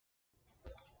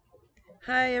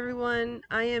Hi everyone,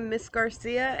 I am Miss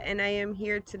Garcia and I am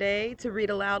here today to read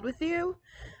aloud with you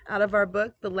out of our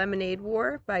book The Lemonade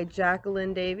War by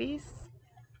Jacqueline Davies.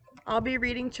 I'll be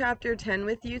reading chapter 10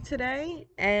 with you today,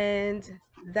 and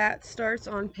that starts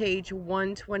on page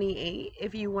 128.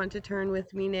 If you want to turn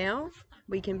with me now,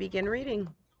 we can begin reading.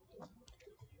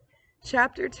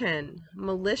 Chapter 10,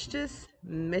 Malicious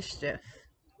Mischief.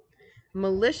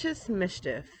 Malicious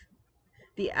mischief.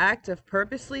 The act of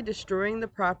purposely destroying the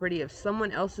property of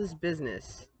someone else's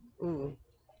business. Ooh,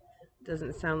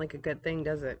 doesn't sound like a good thing,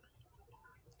 does it?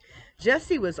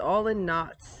 Jessie was all in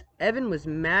knots. Evan was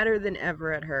madder than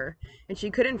ever at her, and she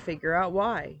couldn't figure out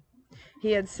why.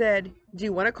 He had said, "Do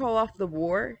you want to call off the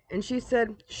war?" And she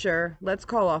said, "Sure, let's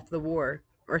call off the war,"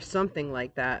 or something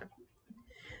like that.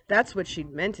 That's what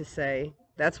she'd meant to say.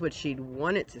 That's what she'd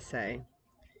wanted to say.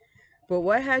 But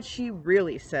what had she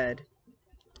really said?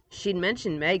 She'd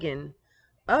mentioned Megan.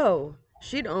 Oh,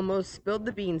 she'd almost spilled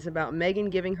the beans about Megan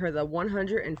giving her the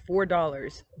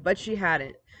 $104, but she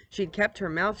hadn't. She'd kept her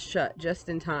mouth shut just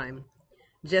in time.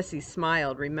 Jessie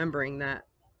smiled, remembering that.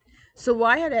 So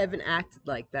why had Evan acted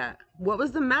like that? What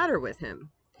was the matter with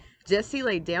him? Jessie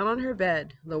lay down on her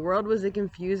bed. The world was a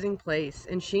confusing place,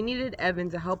 and she needed Evan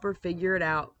to help her figure it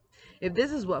out. If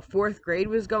this is what fourth grade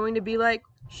was going to be like,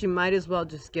 she might as well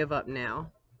just give up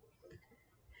now.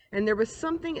 And there was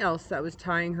something else that was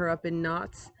tying her up in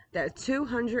knots. That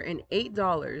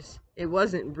 $208, it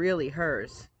wasn't really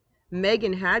hers.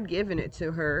 Megan had given it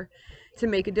to her to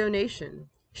make a donation.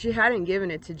 She hadn't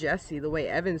given it to Jessie the way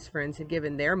Evan's friends had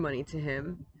given their money to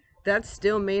him. That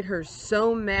still made her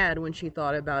so mad when she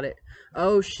thought about it.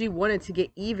 Oh, she wanted to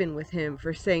get even with him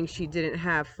for saying she didn't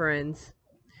have friends.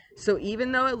 So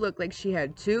even though it looked like she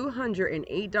had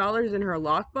 $208 in her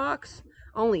lockbox,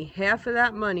 only half of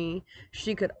that money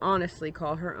she could honestly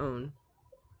call her own.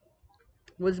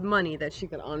 Was money that she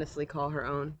could honestly call her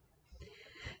own.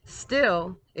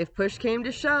 Still, if push came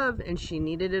to shove and she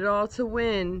needed it all to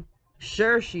win,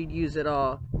 sure, she'd use it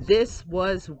all. This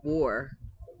was war.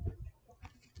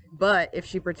 But if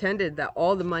she pretended that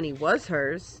all the money was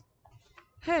hers,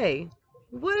 hey,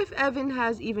 what if Evan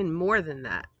has even more than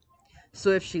that?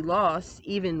 So if she lost,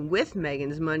 even with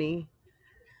Megan's money,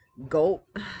 gulp,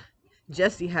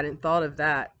 Jessie hadn't thought of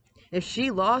that. If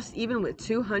she lost even with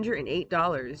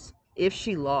 $208, if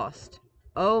she lost,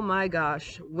 oh my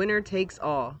gosh, winner takes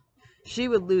all. She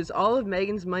would lose all of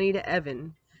Megan's money to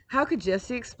Evan. How could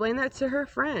Jessie explain that to her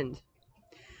friend?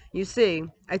 You see,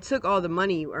 I took all the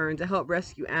money you earned to help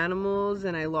rescue animals,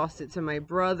 and I lost it to my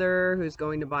brother, who's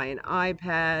going to buy an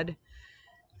iPad.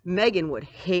 Megan would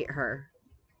hate her.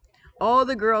 All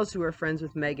the girls who were friends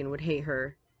with Megan would hate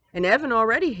her, and Evan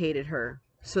already hated her.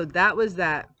 So that was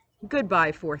that.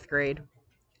 Goodbye, fourth grade.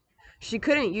 She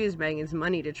couldn't use Megan's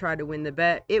money to try to win the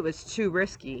bet. It was too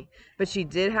risky, but she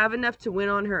did have enough to win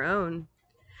on her own.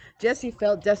 Jessie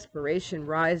felt desperation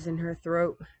rise in her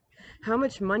throat. How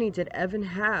much money did Evan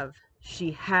have?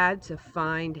 She had to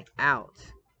find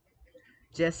out.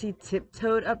 Jessie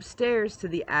tiptoed upstairs to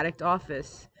the attic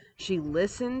office. She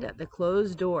listened at the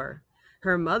closed door.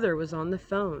 Her mother was on the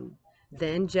phone.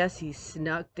 Then Jessie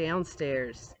snuck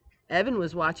downstairs. Evan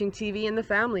was watching TV in the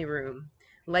family room.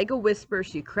 Like a whisper,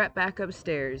 she crept back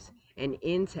upstairs and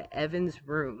into Evan's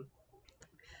room.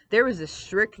 There was a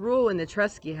strict rule in the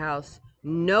Trusky house.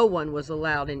 No one was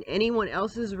allowed in anyone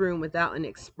else's room without an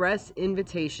express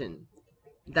invitation.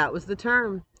 That was the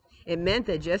term. It meant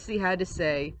that Jessie had to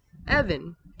say,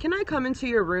 "Evan, can I come into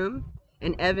your room?"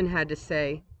 And Evan had to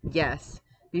say, "Yes,"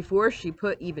 before she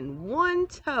put even one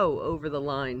toe over the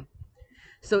line.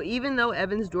 So even though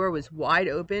Evan's door was wide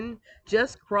open,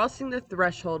 just crossing the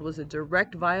threshold was a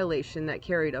direct violation that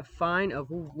carried a fine of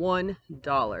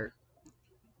 $1.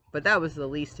 But that was the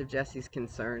least of Jessie's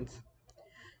concerns.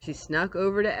 She snuck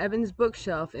over to Evan's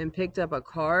bookshelf and picked up a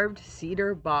carved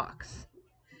cedar box.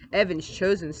 Evan's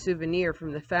chosen souvenir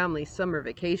from the family's summer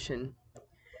vacation.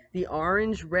 The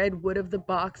orange-red wood of the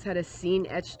box had a scene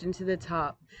etched into the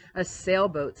top, a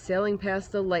sailboat sailing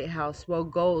past the lighthouse while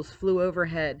gulls flew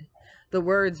overhead. The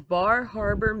words Bar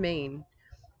Harbor, Maine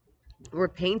were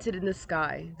painted in the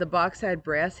sky. The box had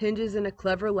brass hinges and a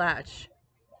clever latch.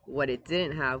 What it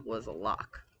didn't have was a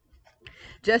lock.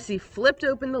 Jessie flipped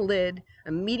open the lid,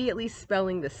 immediately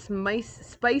smelling the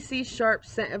spicy, sharp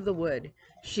scent of the wood.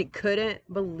 She couldn't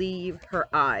believe her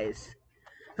eyes.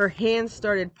 Her hands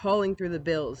started pawing through the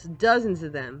bills, dozens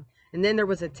of them, and then there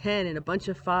was a 10 and a bunch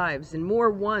of 5s and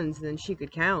more 1s than she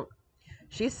could count.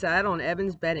 She sat on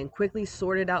Evan's bed and quickly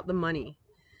sorted out the money.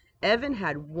 Evan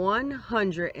had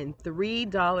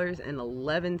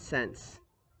 $103.11.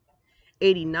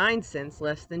 89 cents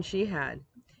less than she had.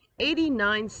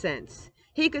 89 cents.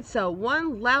 He could sell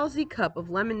one lousy cup of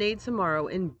lemonade tomorrow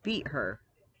and beat her.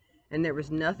 And there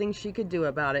was nothing she could do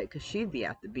about it because she'd be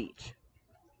at the beach.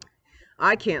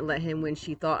 I can't let him win,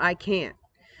 she thought. I can't.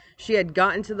 She had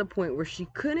gotten to the point where she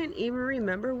couldn't even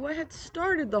remember what had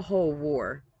started the whole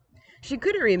war. She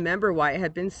couldn't remember why it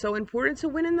had been so important to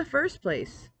win in the first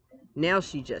place. Now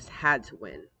she just had to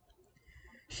win.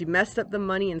 She messed up the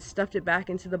money and stuffed it back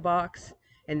into the box,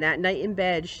 and that night in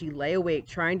bed she lay awake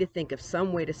trying to think of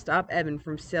some way to stop Evan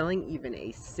from selling even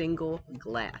a single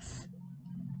glass.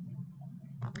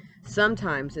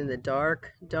 Sometimes in the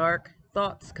dark, dark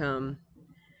thoughts come.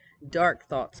 Dark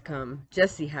thoughts come.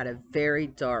 Jessie had a very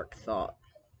dark thought.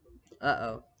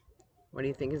 Uh-oh. What do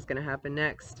you think is going to happen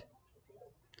next?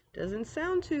 Doesn't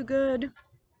sound too good.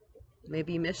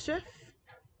 Maybe mischief?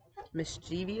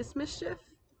 Mischievous mischief?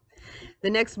 The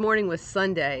next morning was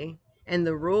Sunday, and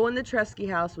the rule in the Tresky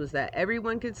house was that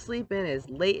everyone could sleep in as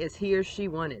late as he or she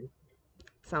wanted.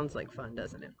 Sounds like fun,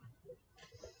 doesn't it?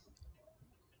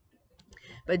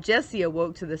 But Jessie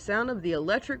awoke to the sound of the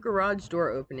electric garage door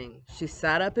opening. She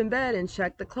sat up in bed and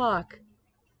checked the clock.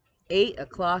 8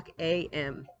 o'clock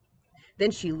a.m. Then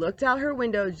she looked out her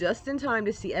window just in time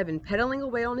to see Evan pedaling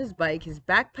away on his bike, his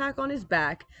backpack on his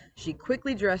back. She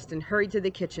quickly dressed and hurried to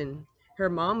the kitchen. Her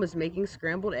mom was making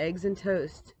scrambled eggs and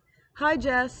toast. "Hi,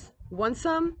 Jess. Want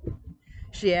some?"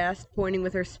 she asked, pointing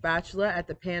with her spatula at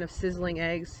the pan of sizzling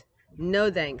eggs.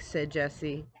 "No, thanks," said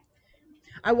Jessie.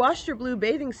 "I washed your blue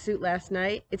bathing suit last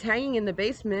night. It's hanging in the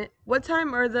basement. What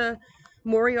time are the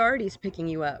Moriartys picking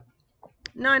you up?"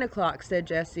 9 o'clock, said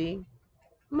Jessie.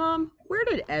 "Mom, where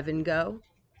did Evan go?"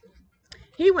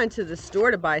 "He went to the store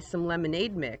to buy some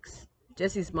lemonade mix."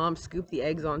 Jessie's mom scooped the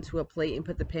eggs onto a plate and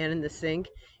put the pan in the sink,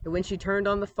 and when she turned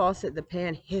on the faucet, the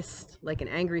pan hissed like an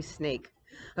angry snake.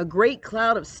 A great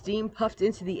cloud of steam puffed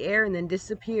into the air and then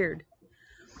disappeared.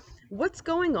 "What's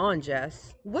going on,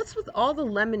 Jess? What's with all the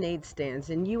lemonade stands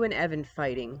and you and Evan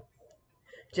fighting?"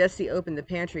 Jessie opened the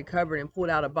pantry cupboard and pulled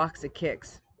out a box of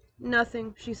Kicks.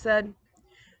 "Nothing," she said.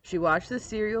 She watched the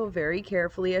cereal very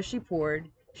carefully as she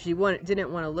poured. She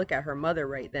didn't want to look at her mother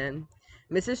right then.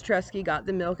 Mrs. Tresky got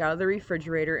the milk out of the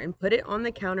refrigerator and put it on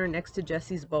the counter next to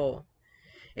Jessie's bowl.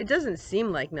 "It doesn't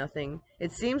seem like nothing.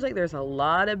 It seems like there's a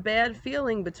lot of bad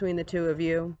feeling between the two of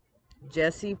you."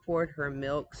 Jessie poured her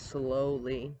milk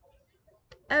slowly.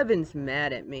 "Evan's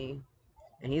mad at me.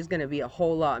 And he's going to be a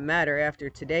whole lot madder after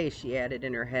today," she added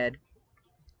in her head.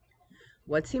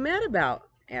 "What's he mad about?"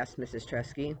 asked Mrs.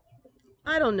 Tresky.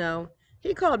 "I don't know.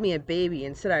 He called me a baby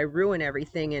and said I ruin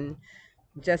everything, and..."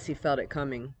 Jessie felt it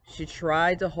coming. She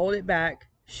tried to hold it back.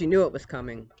 She knew it was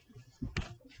coming.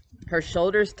 Her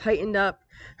shoulders tightened up,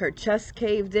 her chest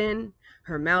caved in,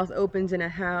 her mouth opened in a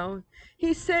howl.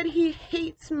 "He said he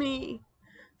hates me."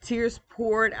 Tears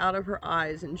poured out of her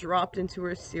eyes and dropped into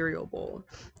her cereal bowl.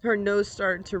 Her nose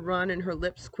started to run and her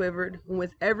lips quivered, and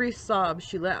with every sob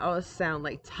she let out a sound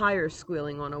like tires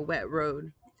squealing on a wet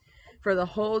road. For the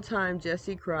whole time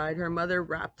Jessie cried, her mother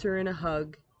wrapped her in a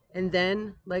hug, and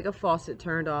then, like a faucet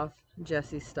turned off,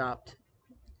 Jessie stopped.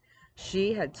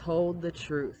 She had told the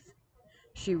truth.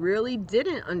 She really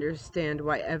didn't understand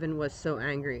why Evan was so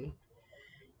angry.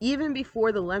 Even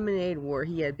before the lemonade war,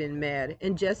 he had been mad,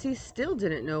 and Jessie still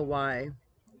didn't know why.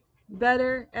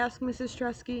 "Better?" asked Mrs.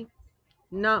 Tresky.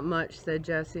 "Not much," said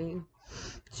Jessie.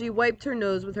 She wiped her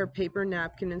nose with her paper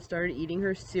napkin and started eating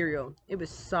her cereal. It was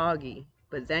soggy,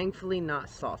 but thankfully not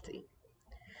salty.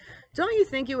 "Don't you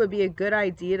think it would be a good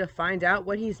idea to find out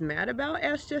what he's mad about?"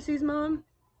 asked Jessie's mom.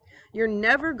 "You're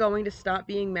never going to stop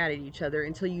being mad at each other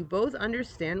until you both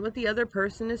understand what the other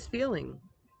person is feeling."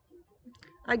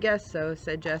 "I guess so,"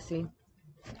 said Jessie.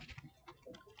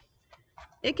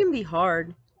 "It can be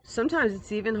hard. Sometimes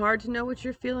it's even hard to know what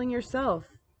you're feeling yourself.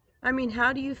 I mean,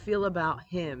 how do you feel about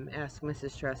him?" asked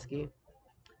Mrs. Tresky.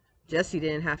 Jessie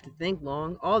didn't have to think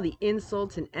long. All the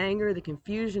insults and anger, the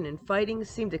confusion and fighting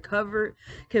seemed to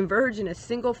converge in a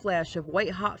single flash of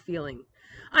white-hot feeling.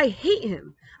 "I hate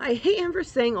him! I hate him for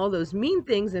saying all those mean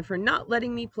things and for not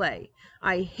letting me play.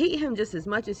 I hate him just as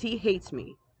much as he hates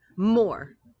me.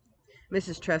 More."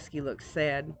 Mrs. Tresky looked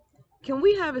sad. "Can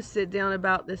we have a sit-down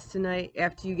about this tonight,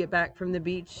 after you get back from the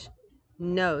beach?"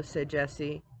 "No," said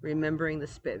Jessie, remembering the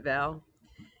spit vow.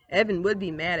 Evan would be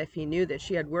mad if he knew that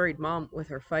she had worried Mom with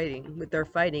their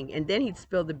fighting, and then he'd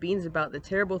spill the beans about the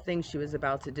terrible things she was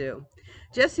about to do.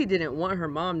 Jessie didn't want her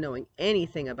mom knowing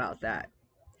anything about that.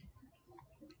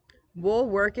 "We'll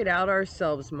work it out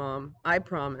ourselves, Mom. I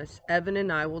promise. Evan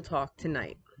and I will talk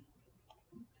tonight."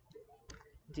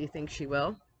 Do you think she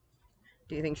will?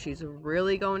 Do you think she's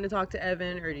really going to talk to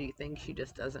Evan, or do you think she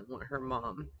just doesn't want her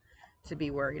mom to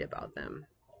be worried about them?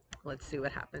 Let's see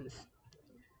what happens.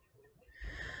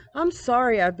 I'm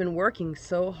sorry I've been working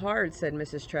so hard, said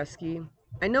Mrs. Tresky.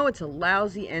 I know it's a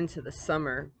lousy end to the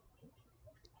summer.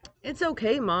 It's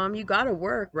okay, Mom. You gotta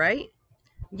work, right?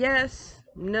 Yes.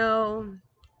 No.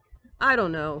 I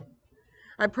don't know.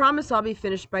 I promise I'll be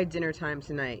finished by dinner time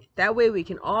tonight. That way we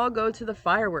can all go to the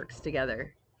fireworks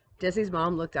together. Jesse's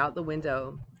mom looked out the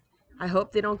window. I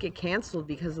hope they don't get canceled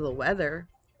because of the weather.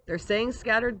 They're saying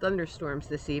scattered thunderstorms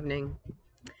this evening.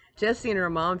 Jessie and her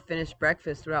mom finished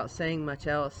breakfast without saying much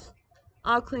else.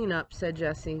 I'll clean up, said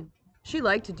Jessie. She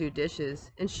liked to do dishes,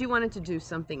 and she wanted to do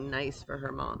something nice for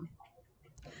her mom.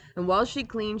 And while she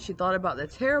cleaned, she thought about the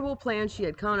terrible plan she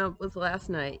had come up with last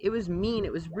night. It was mean.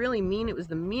 It was really mean. It was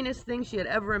the meanest thing she had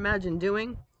ever imagined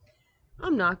doing.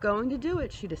 I'm not going to do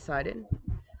it, she decided.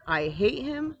 I hate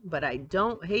him, but I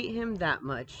don't hate him that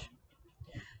much.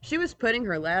 She was putting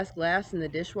her last glass in the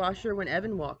dishwasher when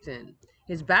Evan walked in.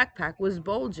 His backpack was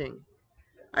bulging.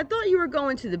 I thought you were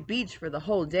going to the beach for the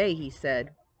whole day, he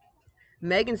said.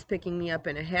 Megan's picking me up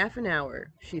in a half an hour,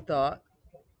 she thought.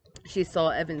 She saw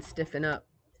Evan stiffen up.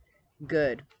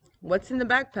 Good. What's in the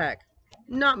backpack?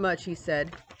 Not much, he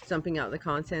said, dumping out the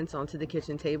contents onto the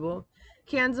kitchen table.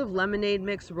 Cans of lemonade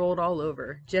mix rolled all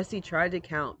over. Jessie tried to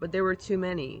count, but there were too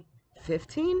many.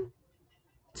 15?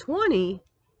 20?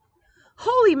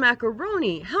 Holy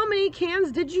macaroni! How many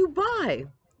cans did you buy?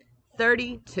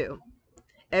 32.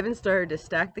 Evan started to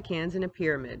stack the cans in a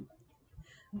pyramid.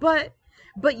 But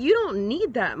you don't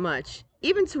need that much.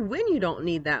 Even to win, you don't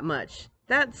need that much.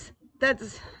 That's...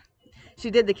 She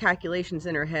did the calculations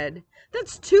in her head.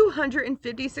 That's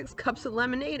 256 cups of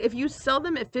lemonade. If you sell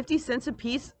them at 50 cents a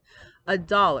piece,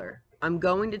 $1. I'm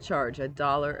going to charge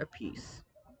 $1 a piece.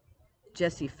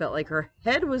 Jessie felt like her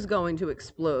head was going to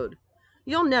explode.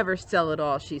 You'll never sell it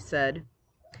all, she said.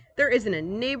 There isn't a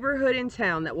neighborhood in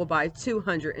town that will buy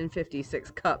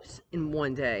 256 cups in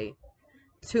one day.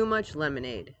 Too much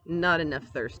lemonade. Not enough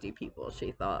thirsty people,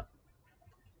 she thought.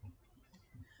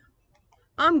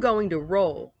 I'm going to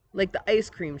roll, like the ice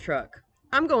cream truck.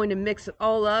 I'm going to mix it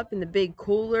all up in the big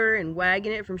cooler and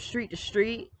wagon it from street to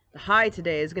street. The high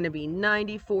today is going to be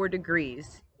 94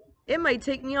 degrees. It might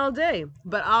take me all day,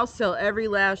 but I'll sell every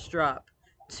last drop.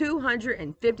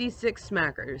 256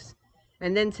 smackers.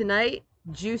 And then tonight,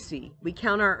 juicy. We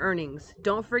count our earnings.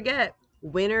 Don't forget,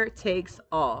 winner takes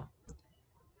all.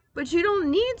 But you don't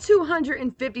need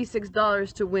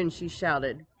 $256 to win, she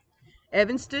shouted.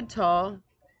 Evan stood tall,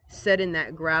 said in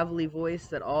that gravelly voice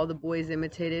that all the boys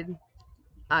imitated,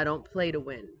 I don't play to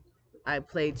win. I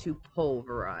play to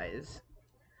pulverize.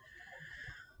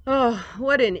 Oh,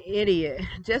 what an idiot.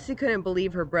 Jessie couldn't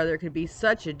believe her brother could be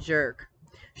such a jerk.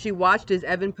 She watched as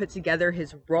Evan put together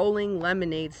his rolling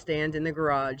lemonade stand in the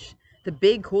garage. The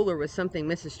big cooler was something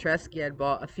Mrs. Tresky had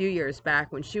bought a few years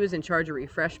back when she was in charge of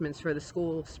refreshments for the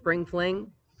school spring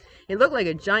fling. It looked like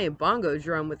a giant bongo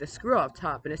drum with a screw-off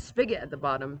top and a spigot at the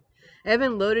bottom.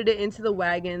 Evan loaded it into the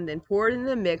wagon, then poured in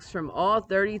the mix from all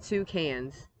 32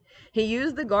 cans. He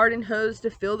used the garden hose to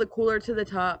fill the cooler to the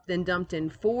top, then dumped in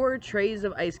 4 trays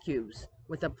of ice cubes.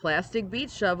 With a plastic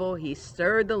beach shovel, he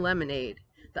stirred the lemonade.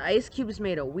 The ice cubes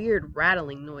made a weird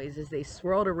rattling noise as they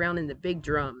swirled around in the big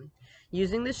drum.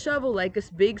 Using the shovel like a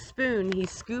big spoon, he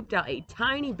scooped out a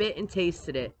tiny bit and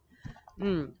tasted it.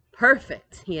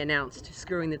 Perfect, he announced,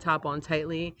 screwing the top on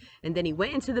tightly, and then he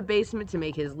went into the basement to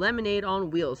make his lemonade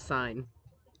on wheels sign.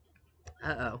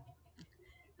 Uh-oh.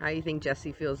 How do you think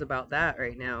Jessie feels about that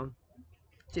right now?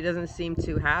 She doesn't seem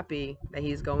too happy that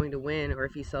he's going to win or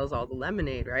if he sells all the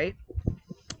lemonade, right?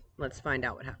 Let's find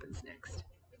out what happens next.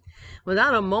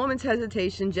 Without a moment's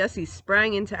hesitation, Jessie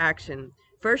sprang into action.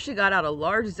 First, she got out a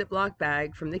large Ziploc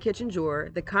bag from the kitchen drawer,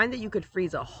 the kind that you could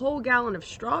freeze a whole gallon of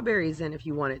strawberries in if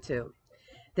you wanted to.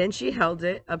 Then she held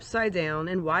it upside down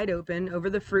and wide open over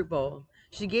the fruit bowl.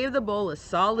 She gave the bowl a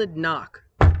solid knock.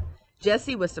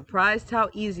 Jessie was surprised how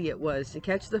easy it was to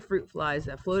catch the fruit flies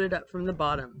that floated up from the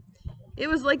bottom. It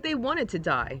was like they wanted to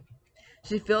die.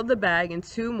 She filled the bag and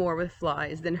 2 more with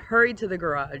flies, then hurried to the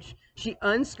garage. She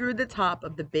unscrewed the top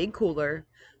of the big cooler.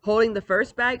 Holding the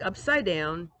first bag upside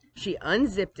down, she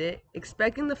unzipped it,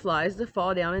 expecting the flies to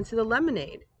fall down into the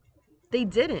lemonade. They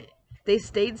didn't. They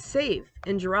stayed safe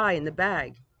and dry in the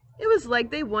bag. It was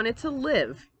like they wanted to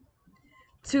live.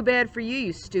 Too bad for you,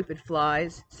 you stupid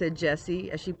flies, said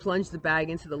Jessie as she plunged the bag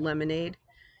into the lemonade.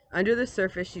 Under the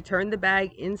surface, she turned the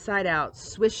bag inside out,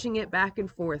 swishing it back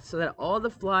and forth so that all the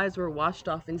flies were washed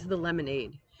off into the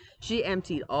lemonade. She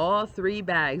emptied all 3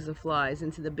 bags of flies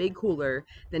into the big cooler,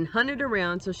 then hunted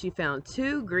around till she found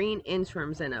 2 green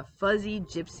inchworms and a fuzzy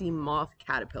gypsy moth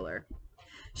caterpillar.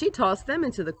 She tossed them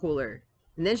into the cooler,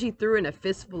 and then she threw in a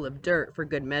fistful of dirt for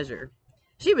good measure.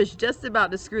 She was just about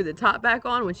to screw the top back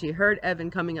on when she heard Evan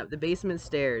coming up the basement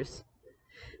stairs.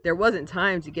 There wasn't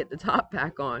time to get the top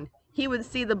back on. He would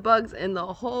see the bugs and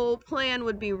the whole plan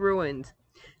would be ruined.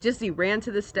 Jessie ran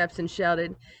to the steps and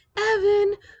shouted,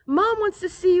 "Evan, Mom wants to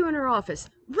see you in her office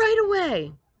right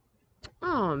away."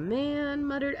 "Oh, man,"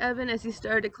 muttered Evan as he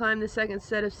started to climb the second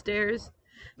set of stairs.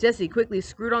 Jessie quickly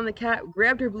screwed on the cap,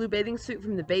 grabbed her blue bathing suit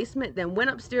from the basement, then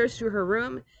went upstairs to her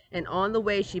room, and on the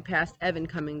way she passed Evan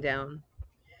coming down.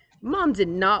 "Mom did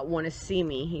not want to see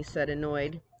me," he said,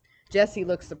 annoyed. Jessie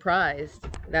looked surprised.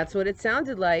 "That's what it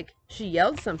sounded like. She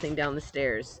yelled something down the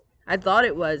stairs. I thought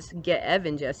it was, 'Get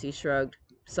Evan,'" Jessie shrugged.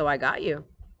 "So I got you."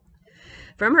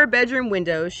 From her bedroom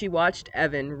window, she watched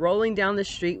Evan rolling down the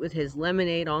street with his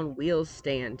lemonade on wheels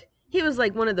stand. He was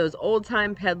like one of those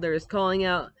old-time peddlers calling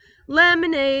out,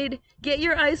 "Lemonade! Get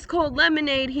your ice-cold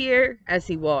lemonade here!" as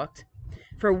he walked.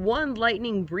 For one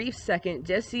lightning brief second,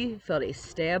 Jessie felt a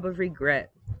stab of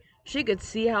regret. She could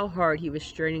see how hard he was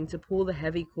straining to pull the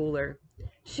heavy cooler.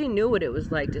 She knew what it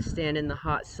was like to stand in the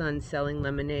hot sun selling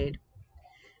lemonade.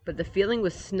 But the feeling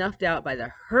was snuffed out by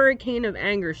the hurricane of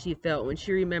anger she felt when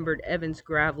she remembered Evan's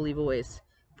gravelly voice.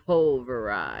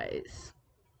 "Pulverize."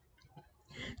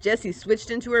 Jessie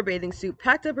switched into her bathing suit,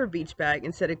 packed up her beach bag,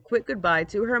 and said a quick goodbye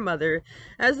to her mother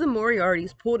as the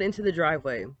Moriartys pulled into the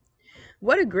driveway.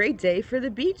 "What a great day for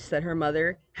the beach," said her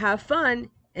mother. "Have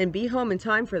fun and be home in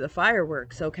time for the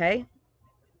fireworks, okay?"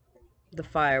 The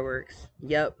fireworks.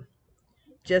 Yep.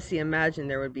 Jessie imagined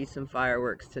there would be some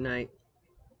fireworks tonight.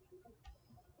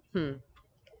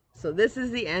 So this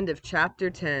is the end of Chapter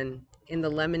 10 in the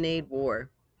Lemonade War.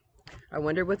 I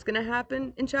wonder what's going to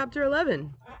happen in Chapter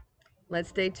 11. Let's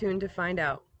stay tuned to find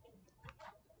out.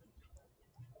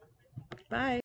 Bye.